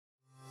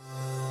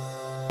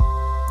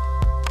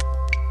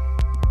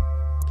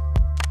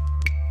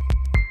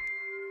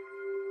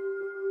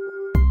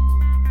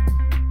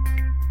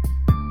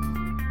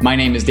My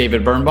name is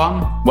David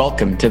Birnbaum.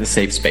 Welcome to The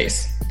Safe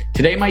Space.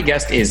 Today, my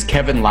guest is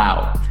Kevin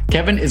Lau.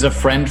 Kevin is a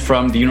friend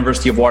from the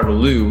University of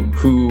Waterloo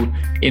who,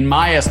 in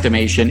my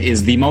estimation,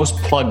 is the most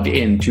plugged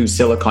into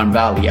Silicon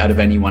Valley out of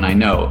anyone I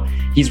know.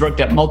 He's worked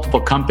at multiple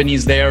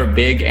companies there,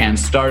 big and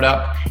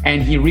startup,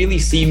 and he really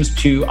seems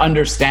to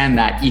understand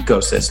that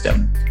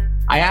ecosystem.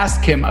 I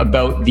asked him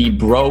about the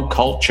bro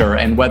culture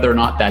and whether or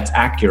not that's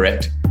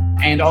accurate,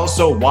 and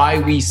also why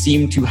we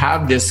seem to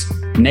have this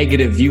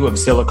negative view of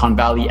Silicon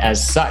Valley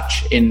as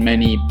such in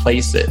many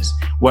places.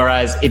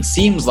 Whereas it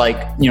seems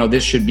like,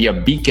 this should be a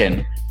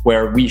beacon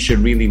where we should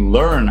really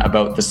learn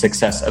about the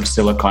success of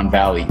Silicon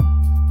Valley.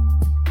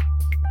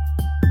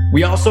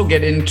 We also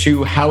get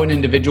into how an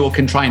individual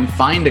can try and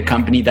find a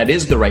company that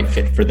is the right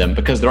fit for them,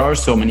 because there are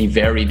so many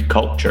varied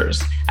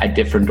cultures at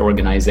different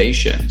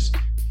organizations.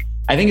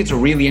 I think it's a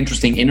really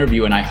interesting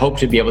interview, and I hope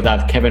to be able to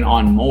have Kevin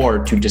on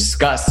more to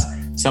discuss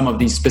some of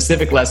these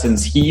specific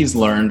lessons he's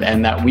learned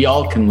and that we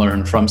all can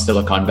learn from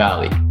Silicon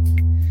Valley.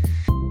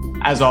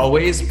 As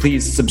always,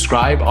 please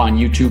subscribe on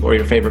YouTube or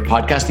your favorite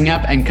podcasting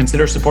app and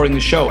consider supporting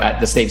the show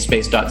at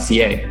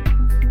thesafespace.ca.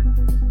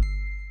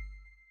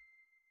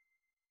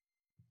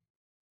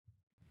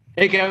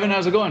 Hey, Kevin,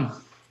 how's it going?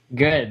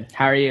 Good.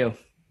 How are you?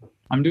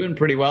 I'm doing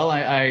pretty well.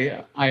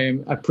 I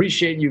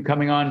appreciate you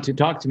coming on to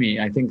talk to me.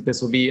 I think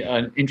this will be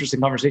an interesting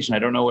conversation. I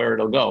don't know where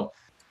it'll go.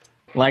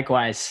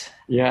 Likewise.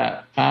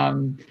 Yeah.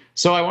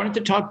 So I wanted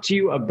to talk to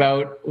you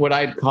about what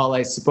I'd call,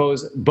 I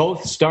suppose,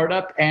 both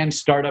startup and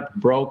startup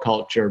bro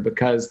culture,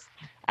 because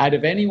out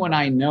of anyone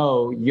I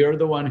know, you're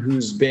the one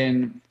who's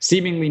been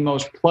seemingly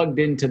most plugged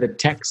into the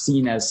tech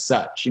scene as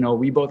such.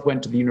 We both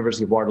went to the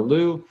University of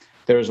Waterloo.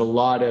 There's a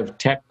lot of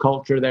tech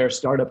culture there,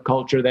 startup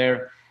culture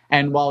there.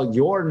 And while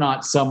you're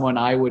not someone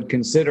I would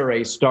consider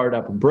a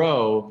startup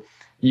bro,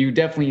 you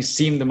definitely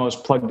seem the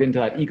most plugged into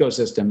that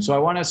ecosystem. So I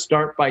want to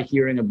start by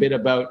hearing a bit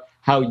about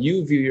how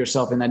you view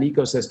yourself in that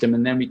ecosystem,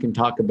 and then we can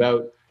talk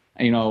about,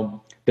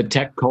 the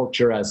tech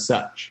culture as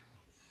such.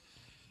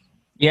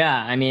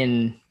 Yeah,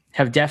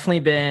 have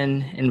definitely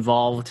been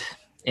involved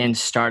in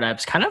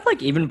startups, kind of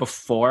like even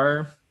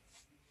before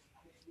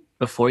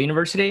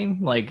university.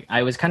 Like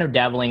I was kind of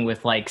dabbling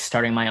with like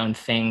starting my own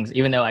things,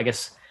 even though I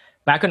guess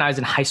back when I was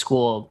in high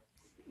school,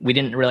 we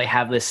didn't really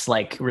have this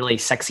like really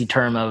sexy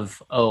term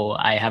of,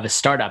 I have a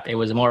startup. It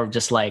was more of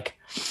just like,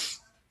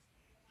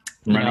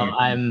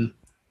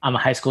 I'm a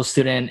high school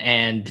student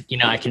and,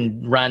 I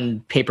can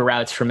run paper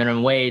routes for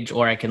minimum wage,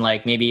 or I can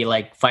maybe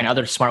find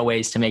other smart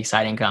ways to make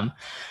side income.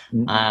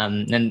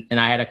 Mm-hmm. And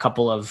I had a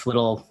couple of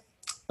little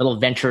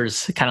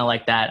ventures kind of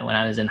like that when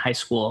I was in high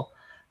school.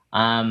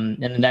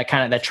 And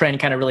that trend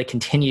kind of really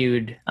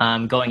continued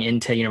going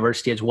into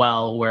university as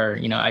well, where,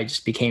 I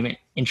just became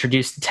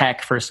introduced to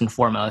tech first and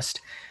foremost.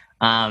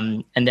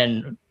 And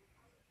then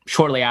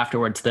shortly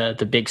afterwards,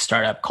 the big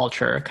startup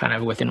culture kind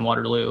of within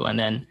Waterloo. And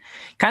then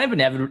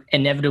kind of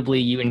inevitably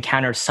you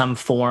encounter some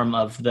form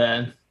of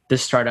the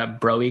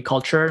startup bro-y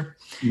culture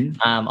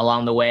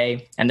along the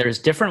way. And there's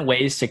different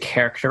ways to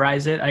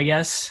characterize it, I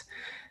guess.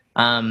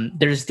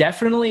 There's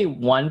definitely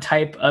one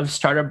type of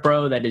startup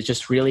bro that is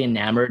just really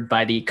enamored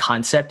by the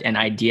concept and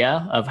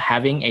idea of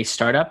having a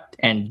startup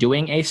and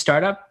doing a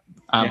startup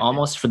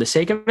almost for the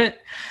sake of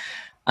it.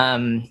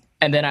 And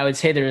then I would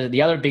say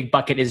the other big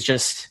bucket is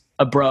just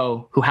a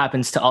bro who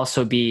happens to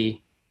also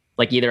be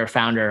either a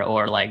founder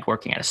or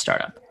working at a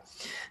startup.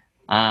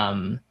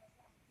 I've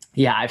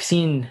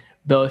seen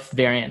both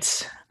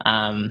variants,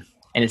 and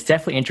it's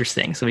definitely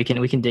interesting. So we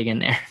can dig in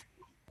there.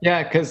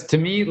 Yeah, because to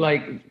me,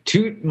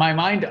 my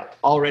mind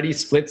already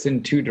splits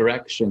in two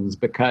directions,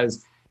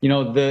 because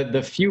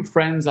the few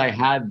friends I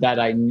had that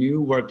I knew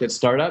worked at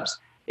startups,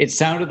 it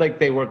sounded like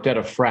they worked at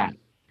a frat.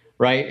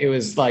 Right? It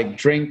was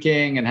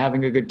drinking and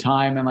having a good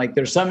time. And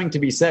there's something to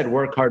be said,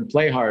 work hard,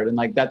 play hard. And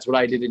that's what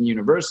I did in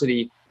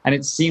university. And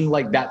it seemed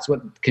like that's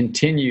what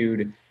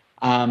continued.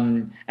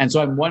 And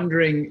so I'm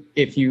wondering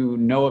if you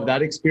know of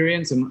that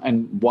experience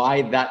and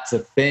why that's a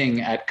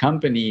thing at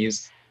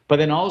companies. But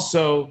then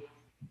also,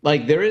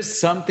 there is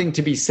something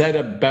to be said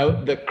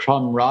about the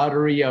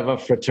camaraderie of a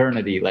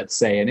fraternity, let's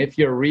say. And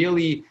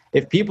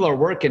if people are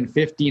working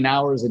 15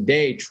 hours a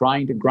day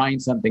trying to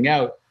grind something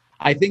out,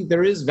 I think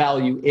there is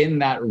value in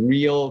that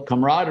real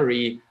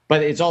camaraderie,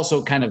 but it's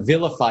also kind of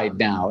vilified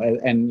now.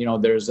 And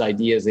there's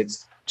ideas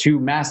it's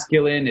too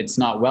masculine, it's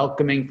not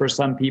welcoming for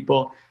some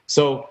people.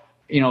 So,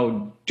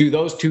 do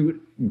those two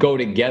go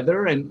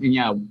together? And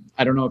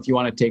I don't know if you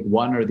want to take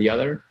one or the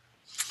other.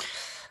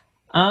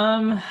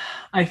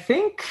 I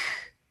think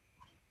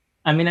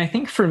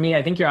for me,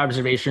 I think your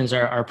observations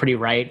are pretty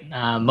right.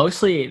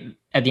 Mostly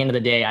at the end of the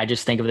day, I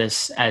just think of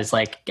this as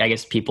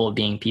people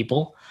being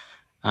people.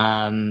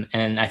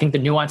 And I think the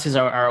nuances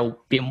are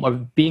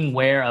being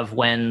aware of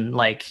when,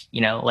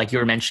 you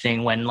were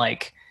mentioning, when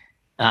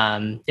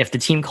if the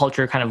team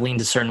culture kind of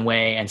leans a certain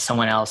way and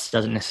someone else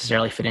doesn't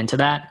necessarily fit into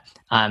that,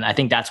 I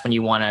think that's when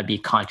you want to be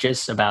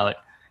conscious about,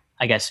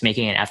 I guess,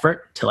 making an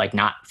effort to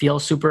not feel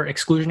super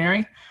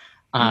exclusionary.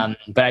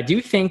 But I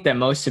do think that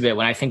most of it,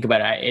 when I think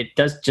about it, it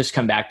does just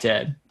come back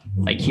to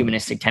like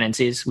humanistic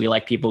tendencies. We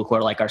like people who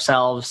are like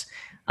ourselves.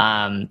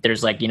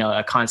 There's like,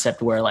 a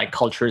concept where like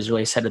culture is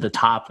really set at the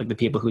top. Like the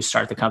people who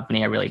start the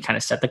company are really kind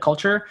of set the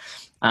culture.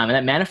 And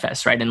that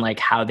manifests, right, in like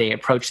how they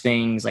approach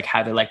things, like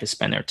how they like to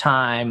spend their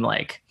time,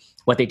 like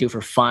what they do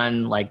for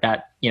fun, like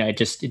that,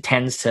 it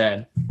tends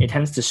to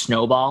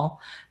snowball.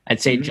 I'd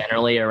say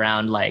generally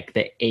around like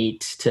the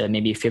 8 to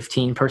maybe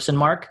 15 person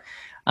mark,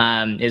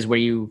 is where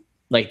you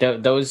like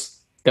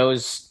those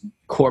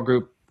core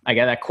group, I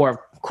guess that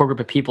core group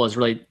of people is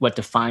really what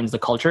defines the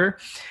culture.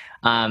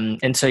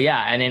 And so,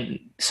 yeah, and then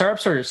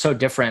startups are so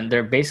different.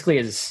 They're basically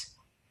as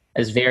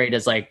varied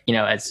as like,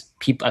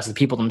 as the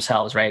people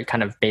themselves, right?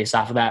 Kind of based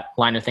off of that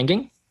line of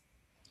thinking.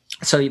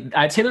 So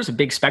I'd say there's a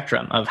big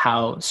spectrum of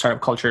how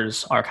startup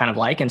cultures are kind of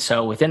like. And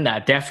so within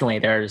that, definitely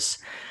there's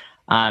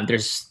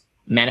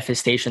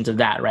manifestations of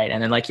that, right?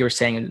 And then like you were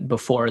saying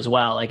before as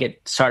well,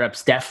 like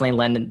startups definitely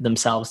lend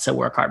themselves to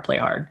work hard, play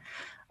hard.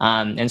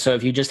 And so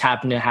if you just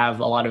happen to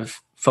have a lot of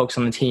folks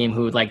on the team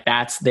who like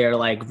that's their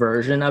like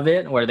version of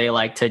it, where they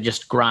like to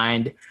just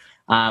grind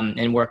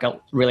and work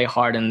out really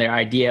hard, and their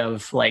idea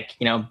of like,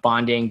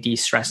 bonding,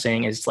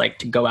 de-stressing is like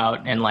to go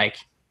out and like,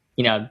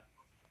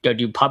 go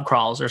do pub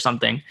crawls or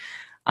something.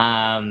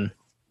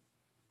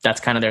 That's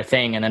kind of their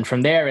thing. And then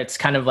from there, it's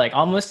kind of like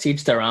almost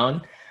each their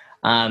own,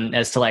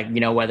 as to like,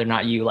 whether or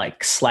not you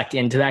like select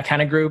into that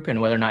kind of group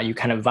and whether or not you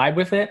kind of vibe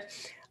with it.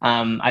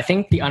 I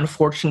think the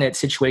unfortunate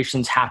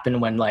situations happen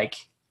when like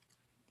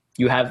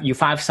you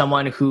find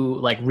someone who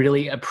like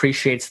really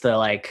appreciates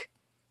the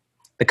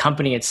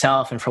company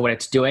itself and for what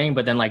it's doing,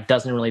 but then like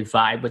doesn't really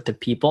vibe with the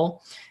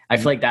people. I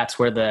feel like that's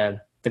where the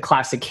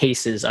classic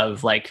cases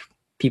of like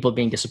people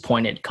being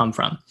disappointed come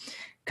from.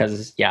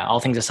 Because yeah, all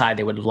things aside,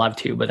 they would love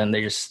to, but then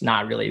they're just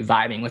not really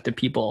vibing with the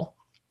people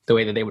the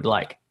way that they would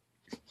like.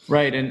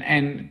 Right.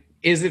 And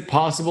is it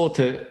possible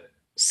to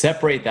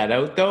separate that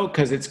out though?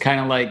 Because it's kind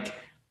of like,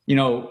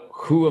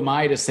 who am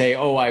I to say,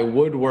 oh, I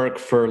would work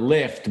for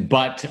Lyft,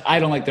 but I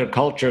don't like their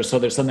culture, so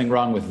there's something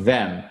wrong with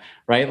them,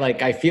 right?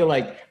 Like, I feel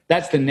like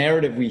that's the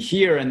narrative we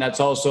hear. And that's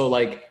also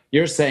like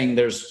you're saying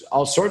there's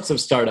all sorts of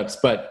startups,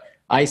 but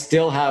I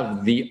still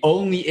have the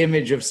only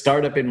image of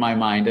startup in my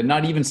mind, and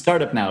not even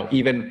startup now,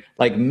 even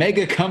like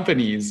mega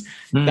companies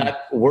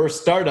that were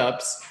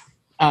startups.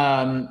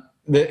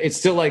 It's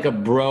still like a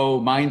bro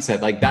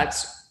mindset. Like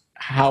that's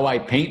how I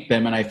paint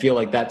them. And I feel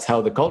like that's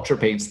how the culture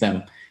paints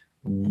them.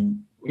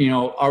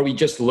 Are we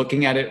just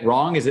looking at it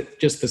wrong? Is it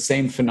just the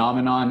same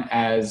phenomenon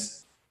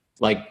as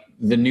like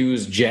the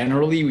news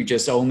generally? We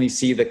just only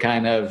see the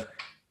kind of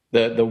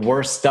the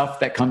worst stuff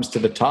that comes to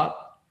the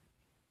top?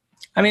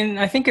 I mean,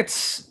 I think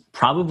it's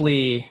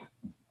probably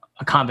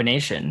a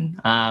combination.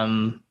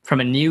 From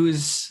a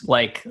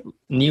newsworthy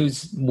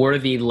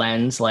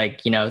lens,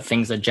 like,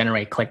 things that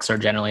generate clicks are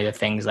generally the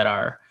things that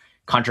are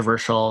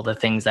controversial, the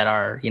things that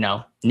are,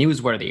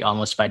 newsworthy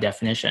almost by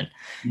definition.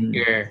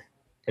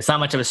 It's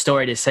not much of a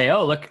story to say,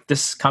 oh, look,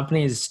 this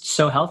company is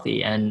so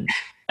healthy and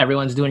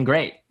everyone's doing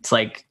great. It's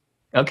like,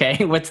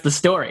 okay, what's the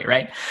story,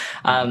 right?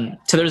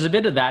 So there's a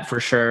bit of that for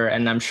sure.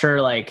 And I'm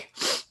sure, like,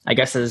 I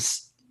guess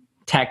as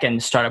tech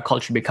and startup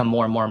culture become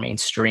more and more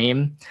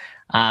mainstream,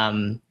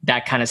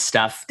 that kind of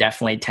stuff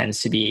definitely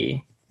tends to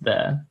be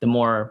the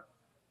more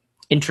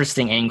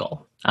interesting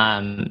angle.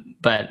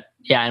 But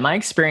yeah, in my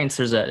experience,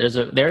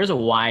 there is a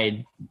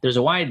wide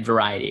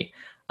variety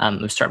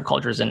of startup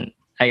cultures. And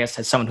I guess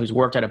as someone who's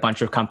worked at a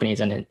bunch of companies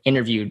and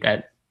interviewed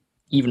at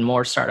even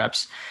more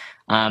startups,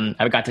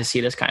 I've got to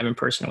see this kind of in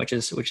person, which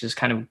is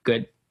kind of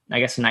good. I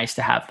guess nice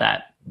to have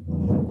that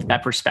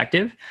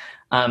perspective.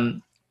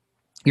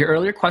 Your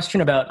earlier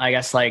question about, I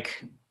guess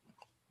like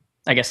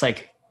it's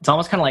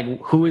almost kind of like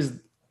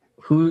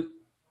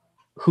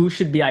who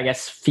should be, I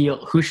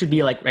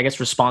guess,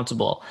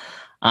 responsible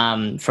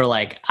for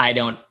like, I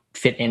don't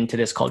fit into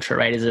this culture,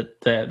 right? Is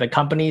it the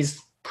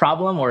company's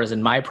problem or is it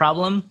my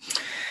problem?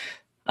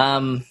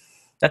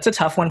 That's a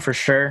tough one for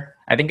sure.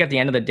 I think at the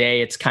end of the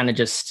day, it's kind of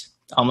just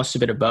almost a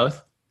bit of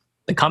both.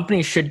 The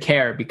company should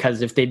care,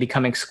 because if they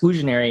become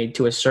exclusionary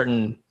to a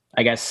certain,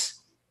 I guess,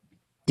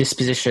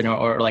 disposition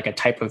or like a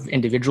type of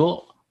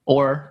individual,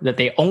 or that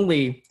they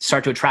only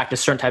start to attract a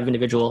certain type of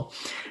individual,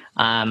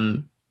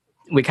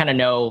 we kind of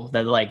know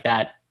that like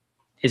that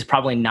is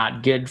probably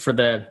not good for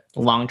the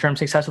long-term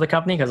success of the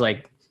company, because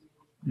like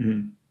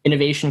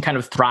innovation kind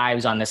of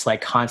thrives on this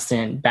like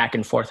constant back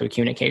and forth of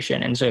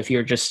communication. And so if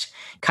you're just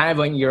kind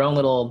of in your own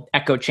little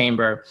echo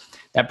chamber,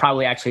 that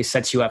probably actually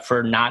sets you up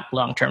for not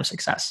long-term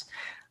success.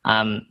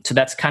 So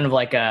that's kind of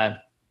like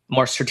a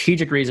more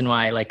strategic reason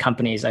why like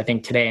companies, I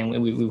think today,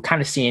 and we've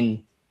kind of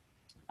seen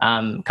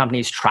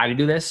companies try to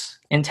do this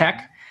in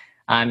tech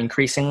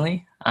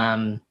increasingly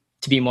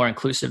to be more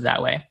inclusive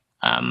that way.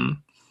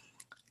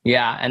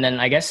 Yeah. And then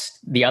I guess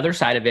the other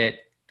side of it,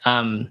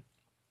 I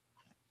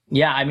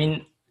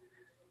mean,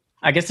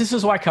 I guess this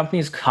is why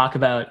companies talk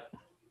about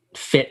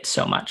fit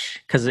so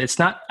much, because it's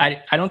not, I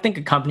don't think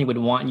a company would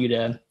want you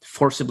to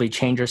forcibly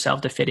change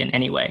yourself to fit in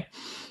anyway,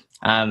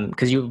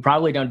 because you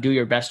probably don't do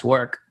your best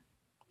work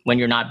when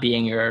you're not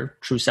being your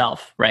true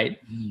self, right?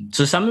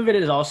 So some of it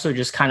is also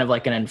just kind of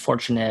like an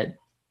unfortunate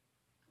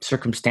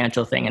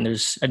circumstantial thing, and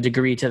there's a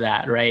degree to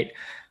that, right?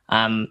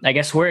 I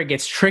guess where it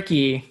gets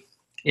tricky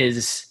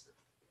is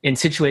in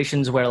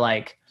situations where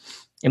like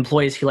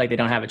employees feel like they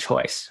don't have a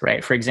choice,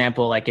 right? For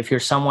example, like if you're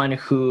someone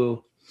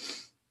who,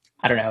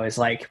 I don't know, is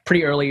like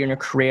pretty early in your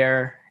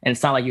career, and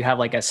it's not like you have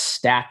like a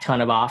stack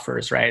ton of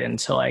offers, right? And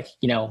so like,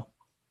 you know,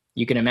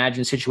 you can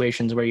imagine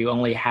situations where you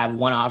only have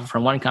one offer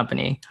from one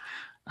company.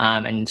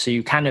 And so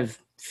you kind of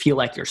feel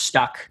like you're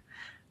stuck.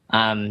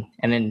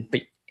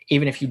 But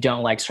even if you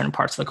don't like certain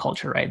parts of the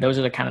culture, right? Those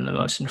are the kind of the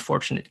most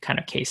unfortunate kind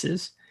of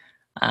cases.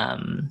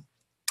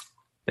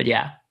 But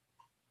yeah,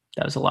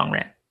 that was a long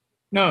rant.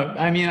 No,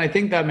 I mean, I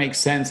think that makes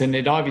sense. And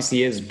it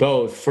obviously is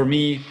both. For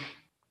me,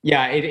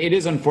 yeah, it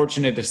is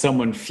unfortunate if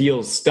someone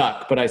feels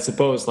stuck, but I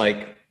suppose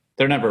like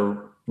they're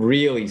never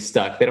really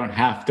stuck. They don't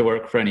have to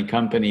work for any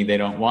company they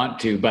don't want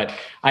to. But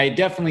I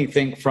definitely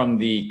think from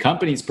the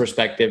company's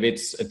perspective,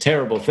 it's a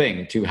terrible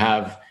thing to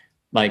have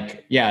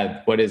like,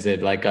 yeah, what is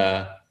it? Like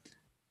a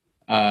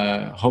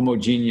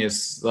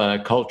homogeneous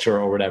culture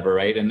or whatever,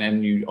 right? And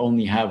then you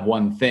only have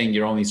one thing,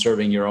 you're only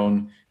serving your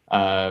own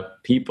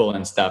people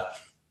and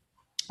stuff.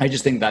 I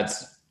just think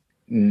that's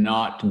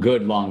not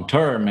good long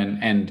term,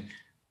 and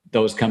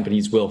those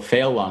companies will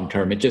fail long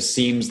term. It just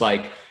seems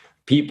like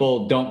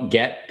people don't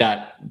get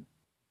that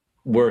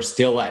we're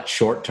still at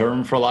short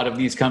term for a lot of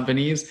these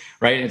companies,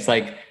 right? It's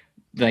like,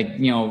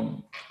 you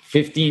know,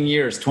 15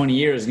 years, 20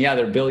 years, and yeah,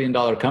 they're $billion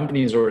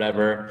companies or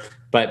whatever,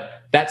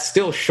 but that's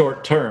still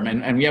short term.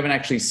 And we haven't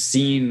actually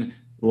seen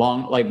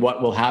like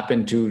what will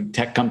happen to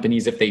tech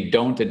companies if they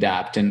don't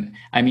adapt. And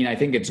I mean, I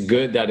think it's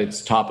good that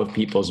it's top of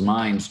people's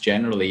minds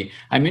generally.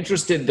 I'm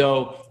interested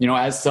though, you know,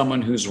 as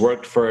someone who's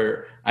worked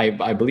for,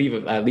 I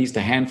believe at least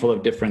a handful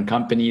of different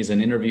companies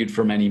and interviewed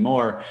for many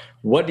more,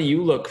 what do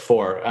you look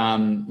for?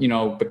 You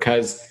know,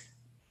 because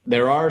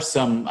there are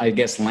some, I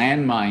guess,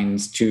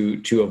 landmines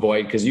to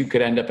avoid, because you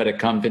could end up at a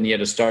company,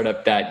 at a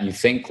startup that you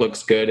think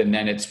looks good, and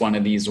then it's one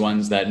of these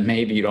ones that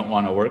maybe you don't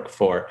want to work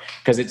for.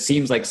 Because it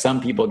seems like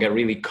some people get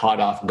really caught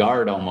off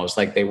guard, almost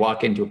like they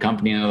walk into a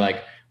company and they're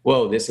like,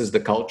 whoa, this is the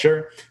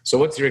culture. So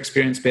what's your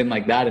experience been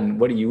like that, and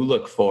what do you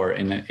look for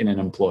in an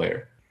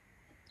employer?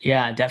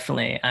 Yeah,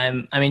 definitely. I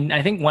mean,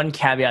 I think one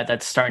caveat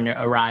that's starting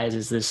to arise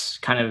is this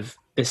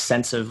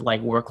sense of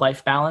like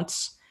work-life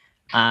balance.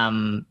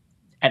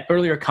 At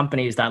earlier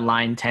companies, that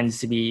line tends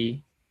to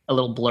be a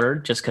little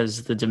blurred just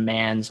because the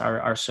demands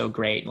are so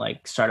great.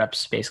 Like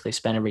startups basically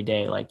spend every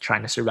day like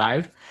trying to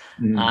survive.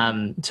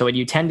 So what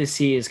you tend to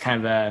see is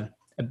kind of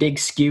a big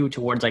skew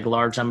towards like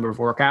large number of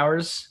work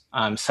hours,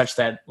 such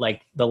that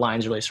like the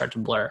lines really start to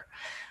blur.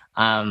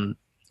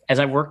 As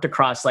I've worked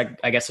across like,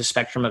 I guess, a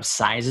spectrum of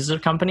sizes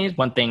of companies,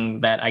 one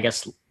thing that I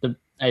guess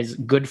is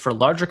good for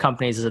larger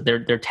companies is that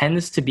there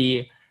tends to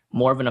be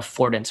more of an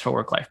affordance for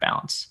work-life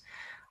balance.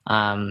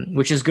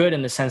 Which is good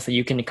in the sense that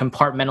you can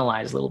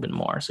compartmentalize a little bit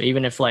more. So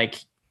even if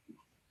like,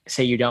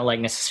 say you don't like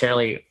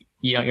necessarily,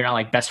 you know, you're not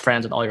like best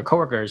friends with all your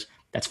coworkers,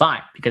 that's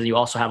fine because you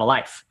also have a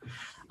life.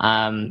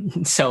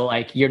 So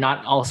like you're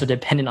not also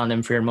dependent on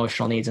them for your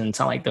emotional needs, and it's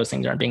not like those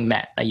things aren't being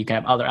met. Like you can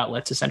have other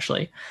outlets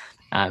essentially.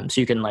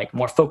 So you can like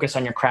more focus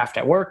on your craft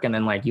at work, and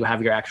then like you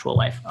have your actual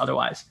life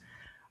otherwise.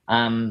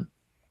 I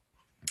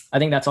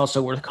think that's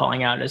also worth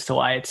calling out as to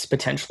why it's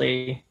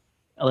potentially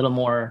a little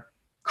more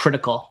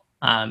critical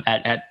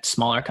at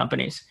smaller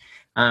companies.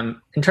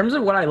 In terms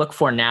of what I look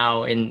for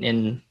now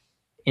in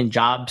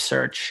job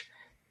search,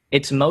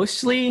 it's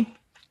mostly,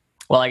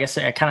 well, I guess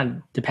it kind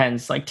of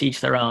depends, like to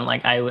each their own.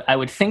 Like I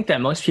would think that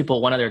most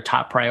people, one of their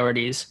top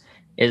priorities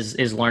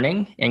is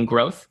learning and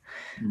growth.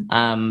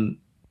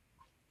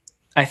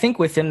 I think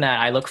within that,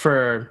 I look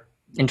for,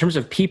 in terms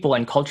of people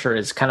and culture,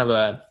 is kind of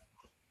a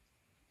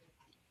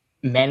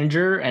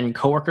manager and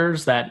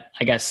coworkers that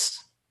I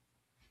guess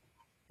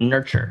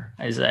nurture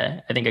is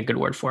I think a good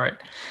word for it.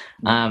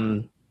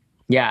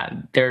 Yeah,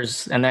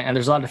 there's a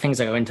lot of things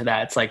that go into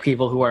that. It's like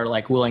people who are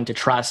like willing to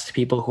trust,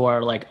 people who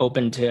are like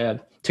open to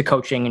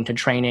coaching and to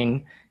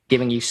training,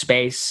 giving you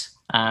space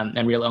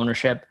and real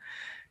ownership.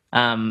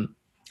 I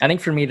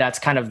think for me, that's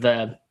kind of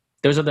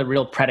those are the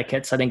real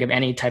predicates, I think, of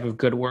any type of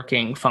good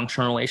working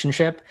functional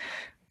relationship.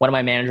 One of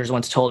my managers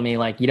once told me,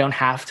 like, you don't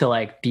have to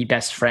like be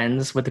best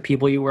friends with the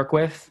people you work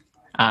with,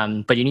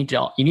 but you need to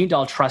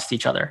all trust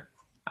each other.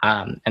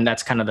 And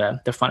that's kind of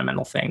the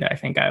fundamental thing that I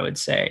think I would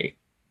say,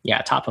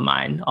 yeah, top of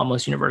mind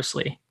almost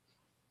universally.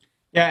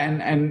 Yeah,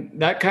 and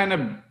that kind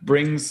of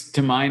brings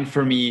to mind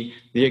for me,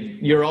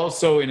 you're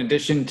also, in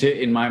addition to,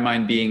 in my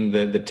mind, being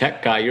the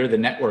tech guy, you're the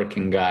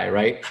networking guy,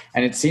 right?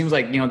 And it seems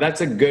like, you know,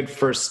 that's a good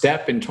first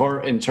step in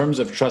terms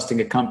of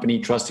trusting a company,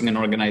 trusting an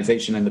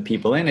organization and the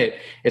people in it.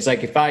 It's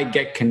like, if I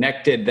get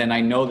connected, then I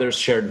know there's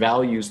shared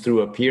values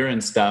through a peer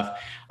and stuff.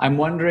 I'm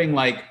wondering,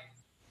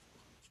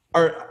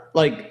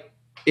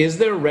 is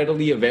there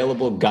readily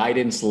available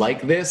guidance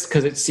like this?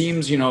 Because it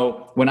seems, you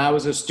know, when I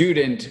was a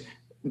student,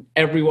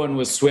 everyone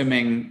was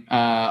swimming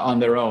on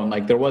their own.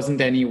 Like there wasn't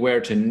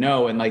anywhere to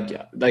know. And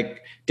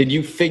like, did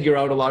you figure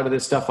out a lot of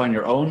this stuff on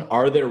your own?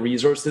 Are there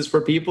resources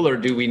for people, or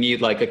do we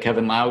need like a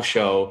Kevin Lau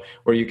show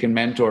where you can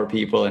mentor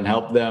people and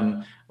help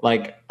them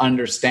like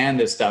understand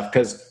this stuff?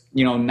 Because,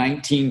 you know,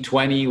 19,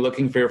 20,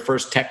 looking for your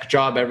first tech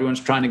job, everyone's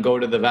trying to go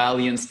to the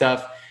Valley and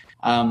stuff.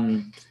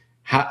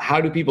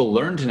 How do people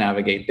learn to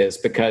navigate this?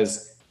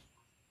 Because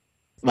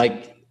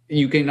like,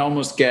 you can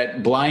almost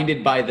get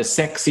blinded by the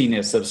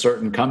sexiness of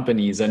certain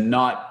companies and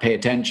not pay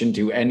attention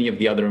to any of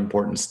the other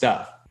important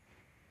stuff.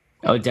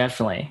 Oh,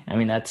 definitely. I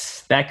mean,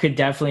 that could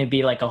definitely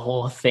be like a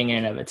whole thing in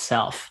and of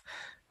itself.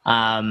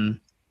 I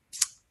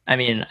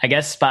mean, I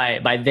guess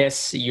by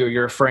this,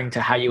 you're referring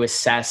to how you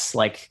assess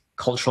like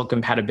cultural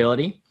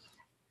compatibility.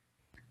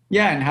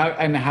 Yeah.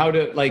 And how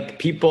to like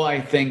people, I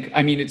think,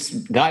 I mean,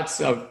 that's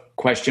a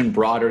question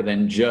broader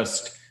than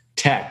just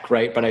tech,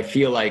 right? But I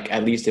feel like,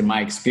 at least in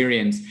my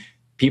experience,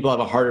 people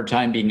have a harder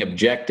time being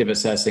objective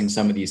assessing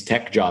some of these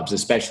tech jobs,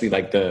 especially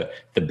like the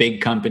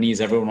big companies.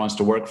 Everyone wants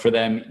to work for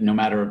them, no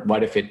matter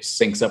what, if it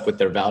syncs up with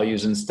their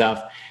values and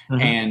stuff.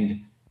 Mm-hmm.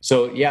 And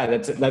so, yeah,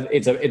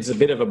 it's a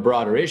bit of a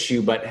broader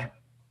issue. But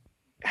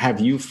have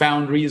you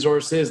found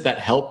resources that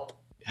helped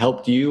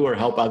you or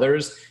help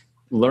others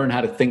learn how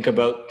to think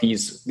about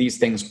these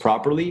things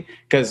properly?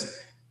 Because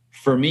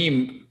for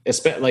me,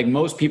 like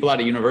most people out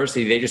of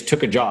university, they just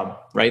took a job,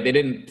 right? They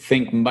didn't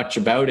think much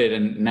about it,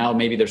 and now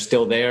maybe they're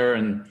still there.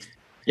 And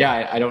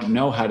yeah, I don't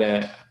know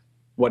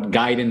what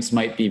guidance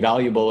might be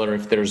valuable, or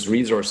if there's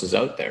resources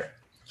out there.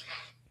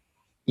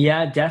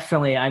 Yeah,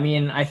 definitely. I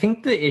mean, I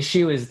think the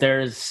issue is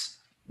there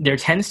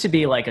tends to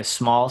be like a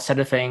small set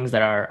of things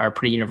that are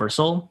pretty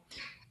universal.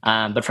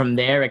 But from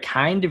there, it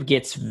kind of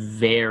gets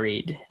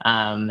varied.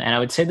 And I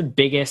would say the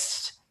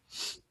biggest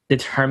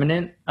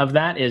determinant of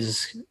that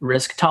is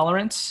risk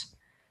tolerance.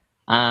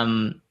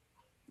 To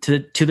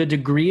the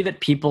degree that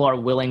people are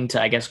willing to,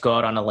 I guess, go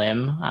out on a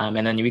limb.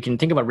 And then we can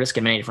think about risk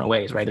in many different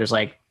ways, right? There's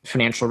like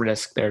financial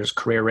risk, there's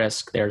career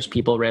risk, there's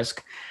people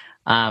risk.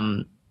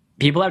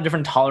 People have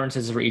different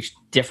tolerances for each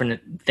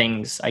different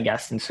things, I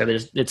guess. And so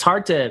it's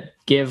hard to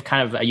give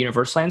kind of a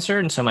universal answer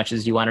in so much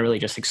as you want to really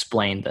just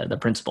explain the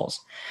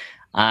principles,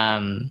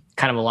 kind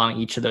of along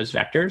each of those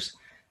vectors.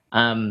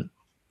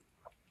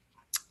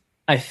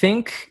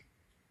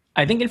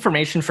 I think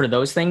information for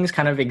those things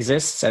kind of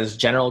exists as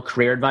general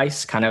career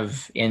advice kind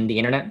of in the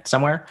internet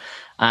somewhere.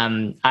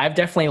 I've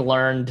definitely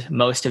learned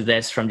most of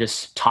this from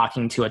just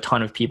talking to a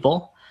ton of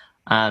people,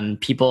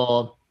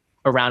 people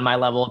around my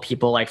level,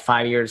 people like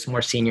 5 years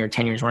more senior,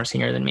 10 years more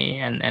senior than me.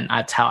 And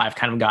that's how I've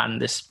kind of gotten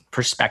this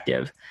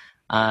perspective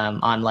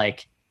on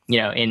like, you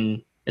know,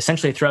 in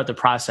essentially throughout the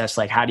process,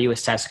 like how do you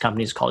assess a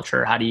company's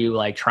culture? How do you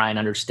like try and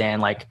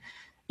understand like,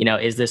 you know,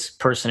 is this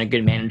person a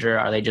good manager?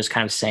 Are they just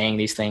kind of saying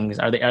these things?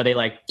 Are they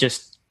like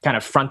just kind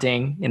of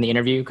fronting in the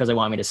interview because they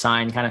want me to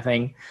sign kind of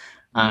thing?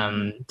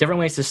 Different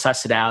ways to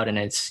suss it out. And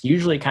it's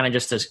usually kind of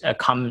just a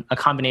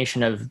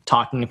combination of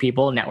talking to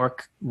people.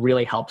 Network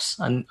really helps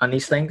on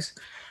these things.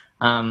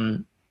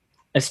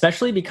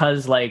 Especially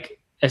because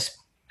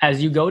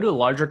as you go to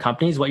larger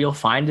companies, what you'll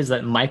find is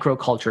that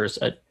microcultures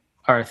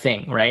are a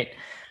thing, right?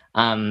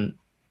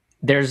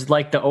 There's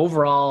like the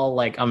overall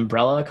like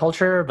umbrella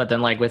culture, but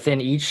then like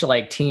within each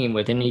like team,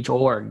 within each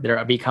org,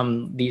 there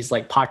become these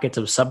like pockets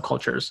of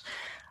subcultures,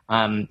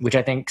 which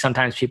I think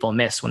sometimes people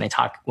miss when they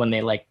talk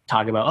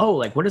about, oh,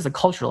 like what is the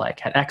culture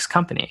like at X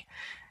company?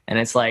 And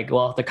it's like,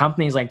 well, if the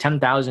company is like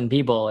 10,000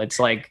 people, it's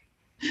like,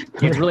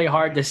 it's really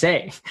hard to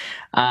say.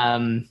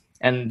 And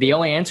the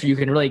only answer you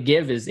can really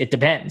give is it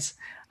depends.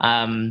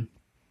 And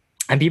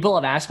people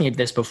have asked me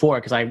this before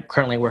because I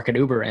currently work at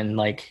Uber, and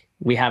like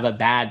we have a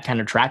bad kind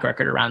of track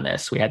record around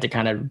this. We had to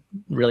kind of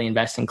really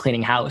invest in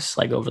cleaning house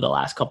like over the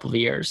last couple of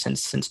years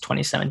since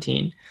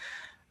 2017.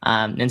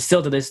 And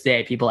still to this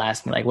day, people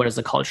ask me like, what is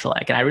the culture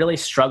like? And I really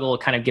struggle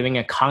kind of giving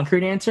a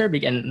concrete answer.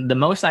 And the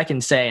most I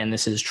can say, and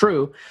this is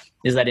true,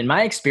 is that in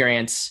my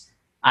experience,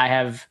 I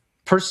have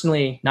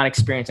personally not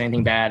experienced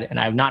anything bad. And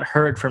I've not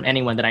heard from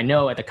anyone that I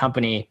know at the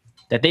company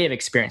that they have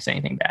experienced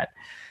anything bad.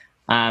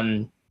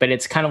 But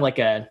it's kind of like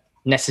a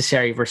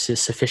necessary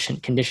versus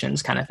sufficient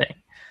conditions kind of thing.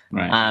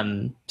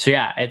 Right. So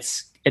yeah,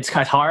 it's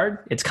kind of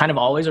hard. It's kind of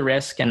always a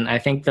risk. And I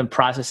think the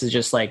process is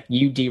just like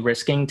you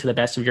de-risking to the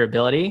best of your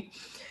ability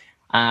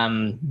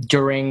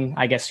during,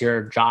 I guess,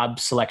 your job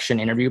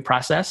selection interview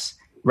process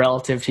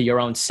relative to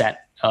your own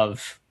set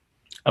of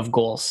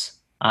goals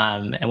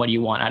and what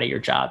you want out of your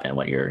job and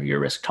what your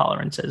risk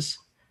tolerance is,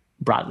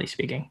 broadly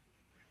speaking.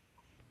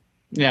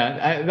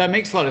 Yeah, that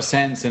makes a lot of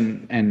sense.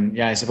 And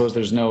yeah, I suppose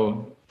there's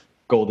no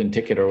golden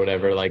ticket or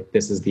whatever, like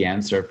this is the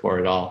answer for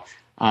it all.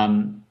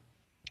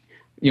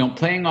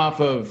 Playing off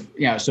of,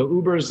 so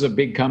Uber is a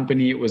big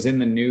company. It was in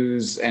the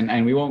news,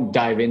 and we won't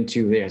dive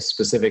into the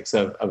specifics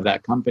of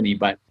that company,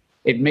 but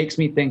it makes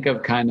me think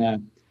of kind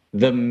of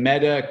the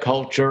meta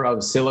culture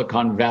of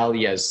Silicon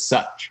Valley as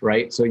such,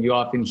 right? So you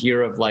often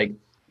hear of like,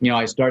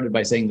 I started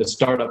by saying the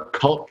startup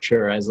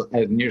culture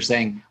and you're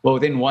saying, well,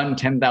 within one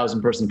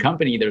 10,000 person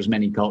company, there's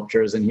many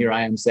cultures. And here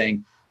I am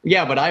saying,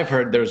 yeah, but I've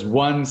heard there's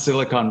one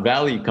Silicon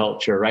Valley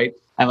culture, right?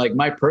 And like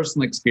my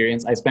personal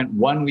experience, I spent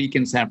 1 week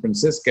in San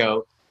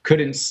Francisco,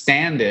 couldn't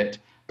stand it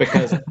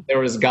because there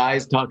was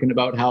guys talking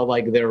about how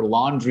like their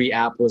laundry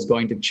app was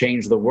going to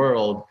change the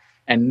world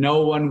and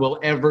no one will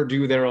ever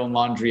do their own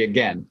laundry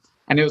again.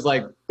 And it was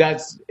like,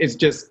 it's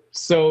just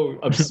so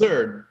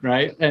absurd,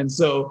 right? And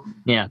so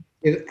Yeah.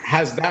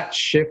 has that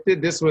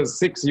shifted? This was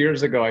 6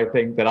 years ago, I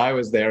think, that I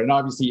was there. And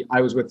obviously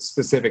I was with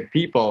specific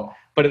people,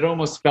 but it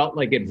almost felt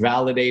like it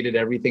validated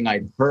everything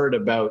I'd heard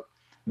about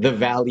the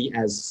Valley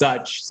as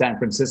such. San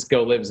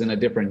Francisco lives in a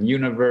different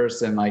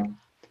universe. And like,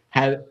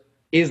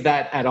 is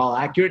that at all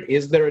accurate?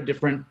 Is there a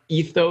different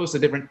ethos, a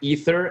different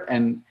ether?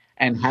 And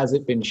has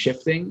it been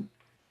shifting?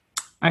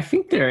 I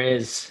think there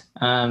is.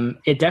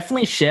 It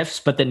definitely shifts,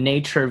 but the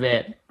nature of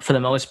it, for the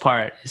most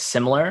part, is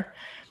similar.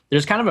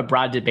 There's kind of a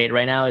broad debate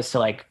right now as to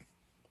like,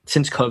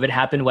 since COVID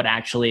happened, what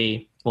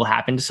actually will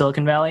happen to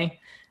Silicon Valley?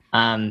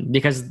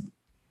 Because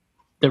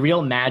the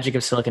real magic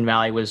of Silicon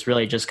Valley was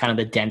really just kind of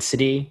the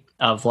density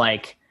of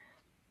like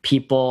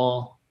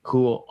people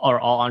who are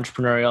all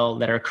entrepreneurial,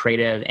 that are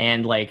creative,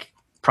 and like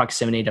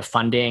proximity to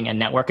funding and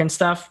network and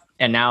stuff.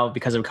 And now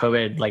because of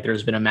COVID, like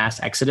there's been a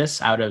mass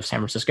exodus out of San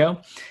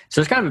Francisco.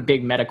 So it's kind of a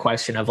big meta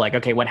question of like,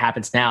 okay, what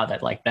happens now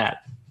that like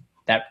that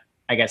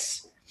I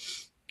guess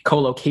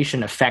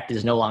co-location effect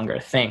is no longer a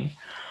thing.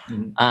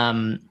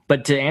 Mm-hmm.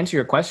 But to answer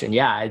your question,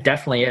 yeah, it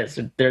definitely is.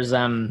 There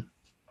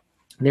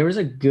was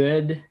a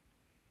good,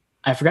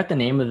 I forgot the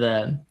name of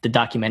the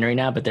documentary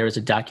now, but there was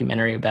a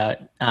documentary about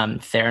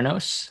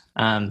Theranos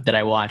that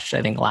I watched,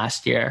 I think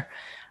last year.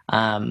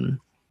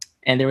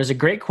 And there was a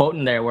great quote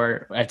in there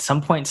where at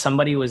some point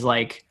somebody was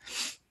like,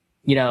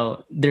 you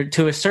know, there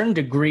to a certain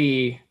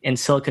degree in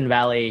Silicon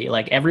Valley,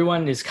 like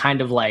everyone is kind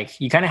of like,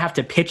 you kind of have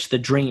to pitch the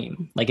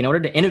dream. Like in order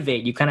to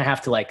innovate, you kind of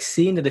have to like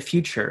see into the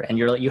future, and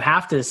you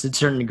have to, to a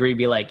certain degree,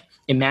 be like,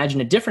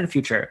 imagine a different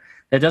future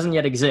that doesn't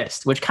yet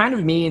exist, which kind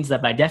of means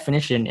that by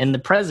definition in the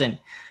present,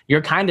 you're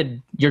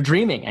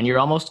dreaming and you're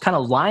almost kind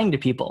of lying to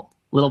people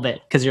a little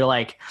bit. Cause you're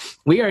like,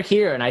 we are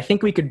here and I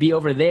think we could be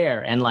over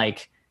there. And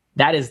like,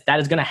 that is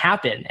going to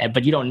happen,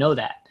 but you don't know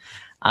that.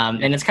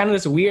 And it's kind of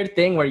this weird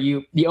thing where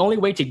the only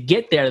way to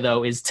get there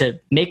though is to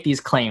make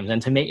these claims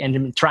and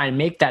to try and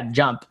make that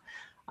jump.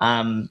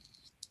 And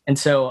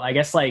so I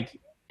guess like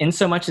in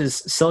so much as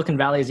Silicon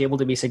Valley is able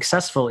to be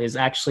successful is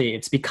actually,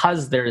 it's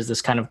because there is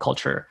this kind of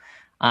culture.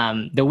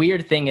 The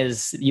weird thing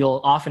is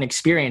you'll often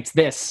experience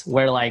this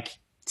where like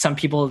some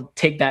people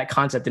take that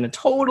concept in a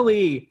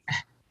totally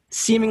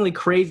seemingly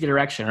crazy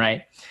direction,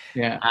 right?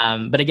 Yeah.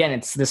 But again,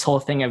 it's this whole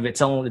thing of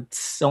it's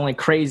only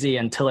crazy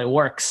until it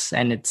works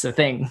and it's a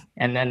thing.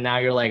 And then now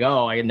you're like,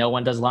 oh, no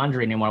one does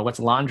laundry anymore. What's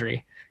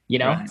laundry? You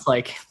know, right. It's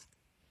like.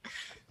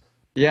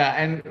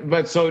 Yeah.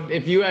 But so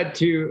if you had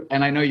to,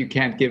 and I know you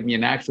can't give me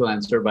an actual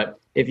answer, but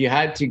if you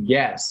had to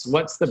guess,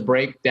 what's the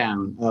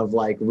breakdown of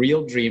like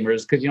real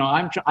dreamers? Cause you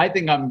know, I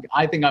think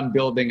I'm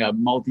building a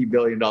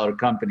multi-billion-dollar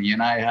company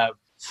and I have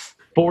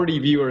 40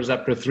 viewers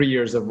after 3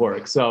 years of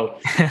work. So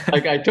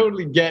like, I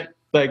totally get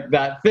like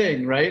that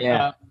thing, right?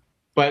 Yeah.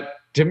 But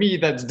to me,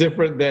 that's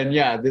different than,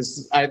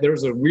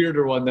 there's a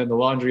weirder one than the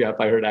laundry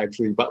app I heard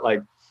actually. But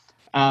like,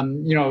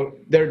 you know,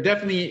 they're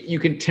definitely, you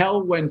can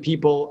tell when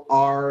people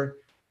are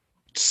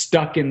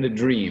stuck in the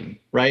dream,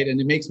 right?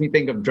 And it makes me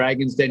think of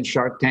Dragon's Den,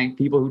 Shark Tank,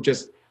 people who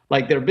just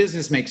like their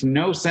business makes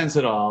no sense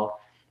at all,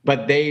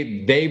 but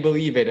they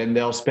believe it and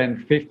they'll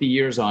spend 50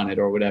 years on it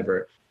or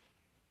whatever.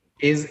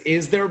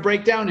 Is there a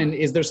breakdown? And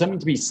is there something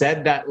to be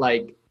said that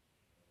like,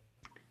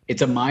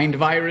 it's a mind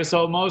virus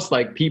almost,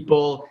 like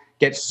people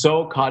get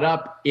so caught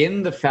up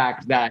in the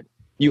fact that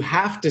you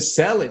have to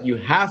sell it. You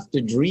have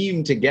to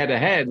dream to get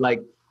ahead.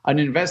 Like an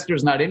investor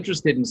is not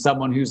interested in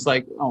someone who's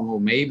like, oh, well,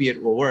 maybe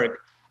it will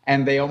work.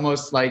 And they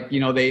almost like, you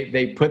know,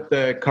 they put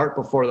the cart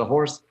before the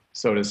horse,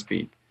 so to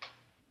speak.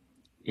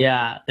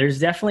 Yeah, there's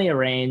definitely a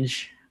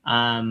range.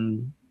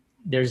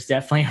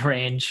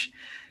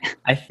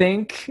 I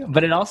think,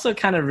 but it also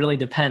kind of really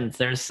depends.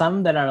 There's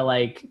some that are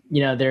like,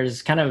 you know,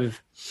 there's kind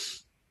of,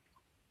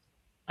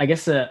 I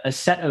guess a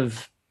set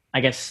of,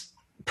 I guess,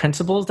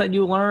 principles that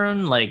you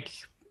learn, like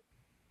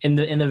in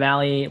the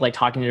Valley, like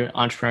talking to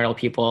entrepreneurial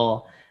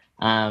people,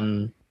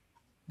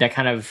 that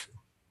kind of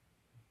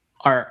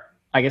are,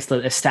 I guess,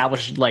 the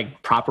established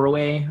like proper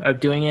way of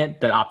doing it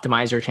that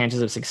optimize your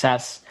chances of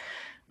success.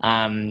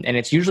 And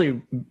it's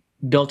usually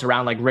built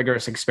around like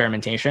rigorous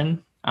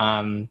experimentation,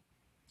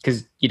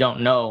 because you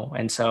don't know,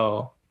 and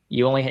so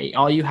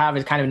all you have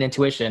is kind of an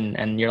intuition,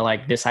 and you're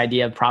like, this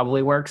idea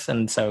probably works.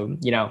 And so,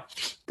 you know,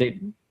 the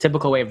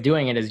typical way of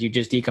doing it is you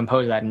just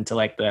decompose that into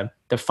like the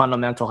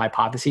fundamental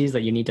hypotheses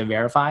that you need to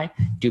verify.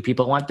 Do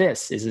people want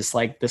this? Is this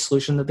like the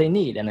solution that they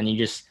need? And then you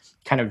just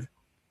kind of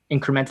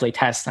incrementally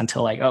test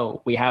until like,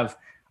 oh, we have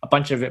a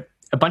bunch of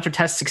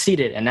tests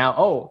succeeded, and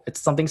now,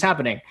 something's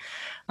happening.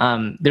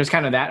 There's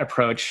kind of that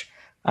approach.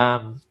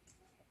 But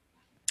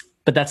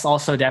that's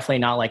also definitely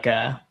not like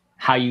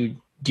how you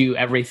do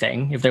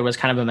everything. If there was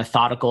kind of a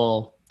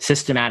methodical,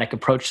 systematic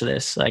approach to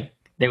this, like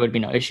there would be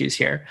no issues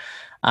here.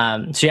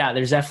 So yeah,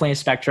 there's definitely a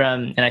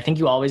spectrum, and I think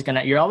you're always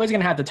gonna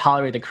have to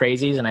tolerate the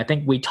crazies, and I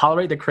think we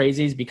tolerate the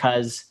crazies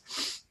because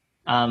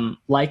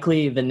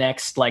likely the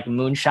next like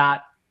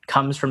moonshot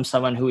comes from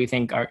someone who we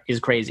think is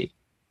crazy,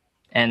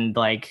 and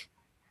like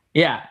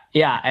yeah,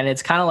 and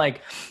it's kind of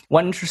like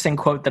one interesting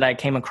quote that I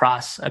came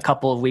across a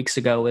couple of weeks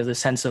ago was a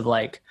sense of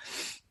like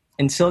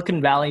in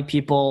Silicon Valley,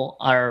 people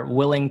are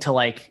willing to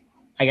like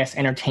I guess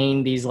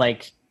entertain these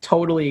like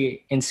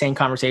totally insane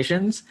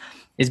conversations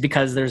is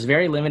because there's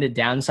very limited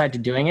downside to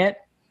doing it.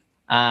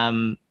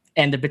 And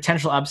the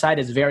potential upside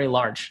is very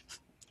large.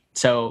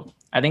 So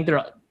I think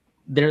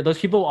those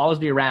people will always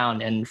be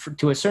around. And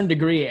to a certain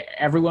degree,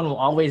 everyone will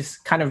always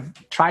kind of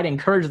try to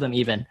encourage them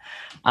even,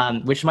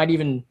 which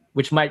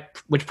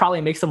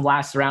probably makes them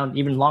last around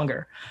even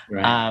longer.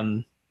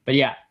 Right. But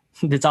yeah,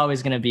 it's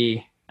always going to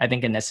be, I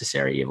think, a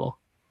necessary evil.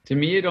 To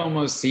me, it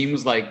almost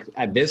seems like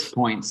at this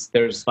point,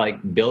 there's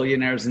like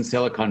billionaires in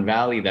Silicon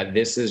Valley that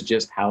this is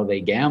just how they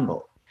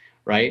gamble,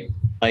 right?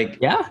 Like,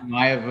 yeah,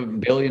 I have $1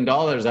 billion.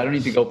 I don't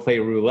need to go play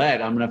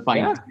roulette. I'm going to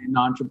find 10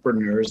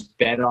 entrepreneurs,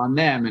 bet on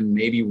them, and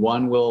maybe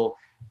one will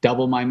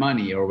double my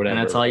money or whatever.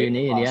 And that's all you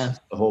need, yeah.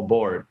 The whole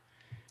board.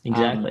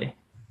 Exactly.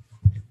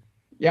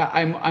 Yeah,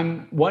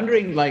 I'm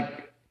wondering,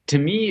 like, to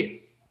me,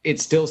 it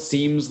still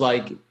seems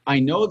like I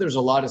know there's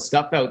a lot of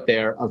stuff out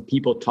there of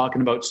people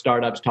talking about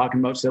startups, talking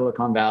about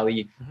Silicon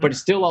Valley, but it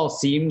still all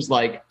seems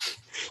like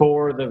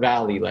for the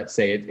Valley, let's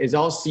say. It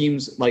all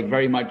seems like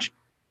very much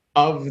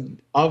of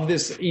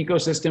this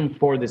ecosystem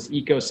for this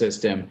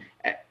ecosystem.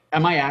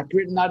 Am I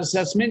accurate in that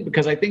assessment?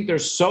 Because I think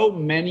there's so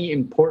many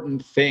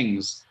important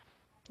things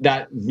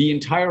that the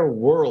entire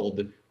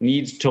world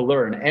needs to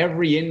learn.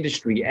 Every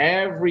industry,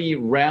 every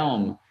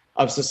realm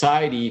of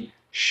society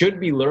should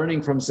be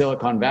learning from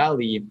Silicon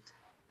Valley,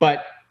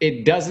 but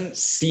it doesn't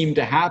seem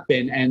to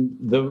happen. And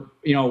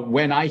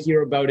when I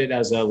hear about it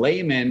as a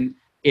layman,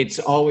 it's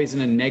always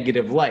in a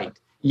negative light.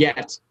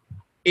 Yet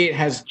it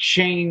has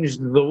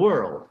changed the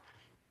world.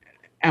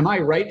 Am I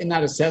right in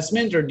that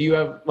assessment, or do you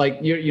have like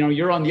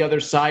you're on the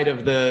other side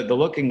of the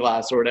looking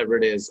glass or whatever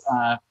it is?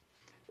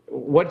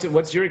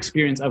 What's your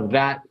experience of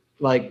that?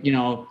 Like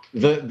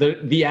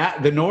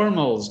the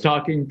normals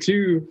talking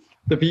to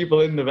the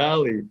people in the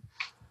Valley.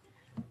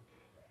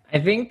 I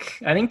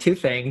think two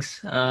things.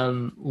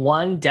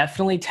 One,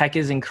 definitely tech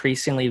is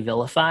increasingly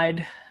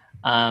vilified.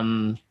 I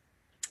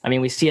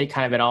mean, we see it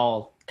kind of at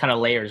all kind of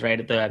layers,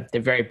 right? At the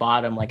very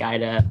bottom, like I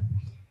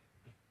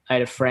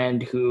had a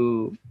friend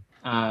who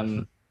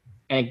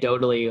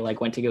anecdotally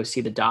like went to go see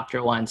the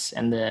doctor once,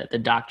 and the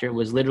doctor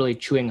was literally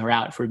chewing her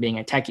out for being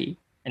a techie.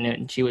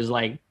 And she was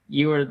like,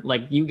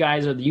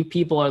 you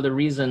people are the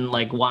reason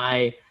like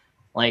why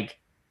like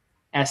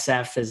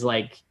SF is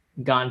like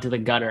gone to the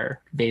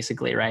gutter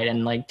basically, right?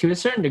 And like to a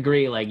certain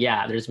degree, like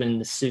yeah, there's been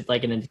this,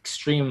 like an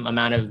extreme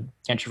amount of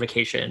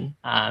gentrification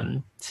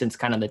since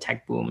kind of the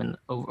tech boom and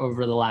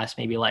over the last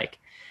maybe like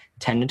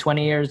 10 to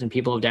 20 years, and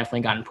people have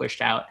definitely gotten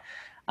pushed out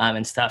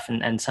and stuff,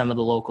 and some of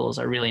the locals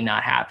are really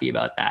not happy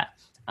about that.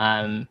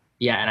 And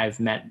I've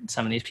met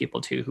some of these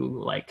people too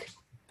who like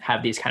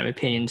have these kind of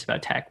opinions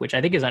about tech, which I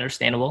think is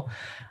understandable.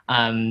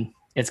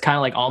 It's kind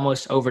of like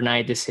almost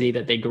overnight the city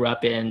that they grew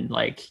up in,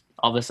 like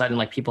all of a sudden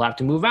like people have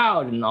to move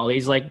out, and all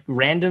these like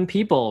random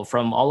people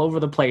from all over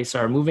the place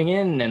are moving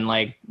in and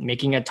like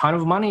making a ton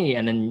of money,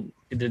 and then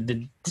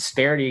the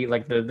disparity,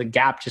 like the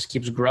gap just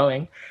keeps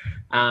growing.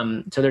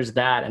 So there's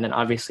that, and then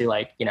obviously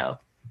like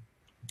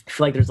I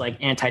feel like there's like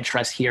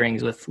antitrust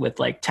hearings with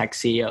like tech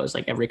CEOs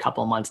like every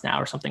couple of months now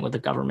or something, with the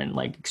government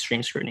like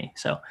extreme scrutiny.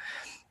 So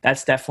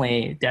that's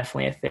definitely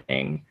a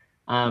thing.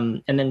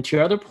 And then to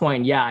your other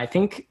point, yeah, I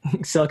think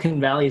Silicon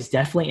Valley is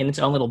definitely in its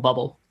own little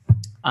bubble.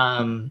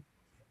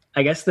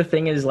 I guess the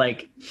thing is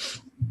like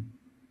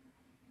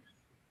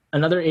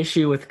another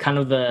issue with kind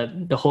of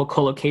the whole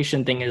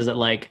co-location thing is that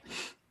like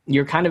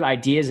your kind of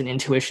ideas and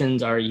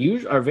intuitions are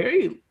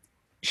very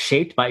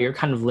shaped by your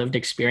kind of lived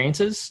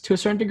experiences to a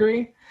certain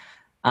degree.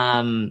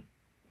 And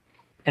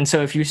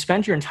so if you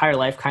spend your entire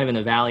life kind of in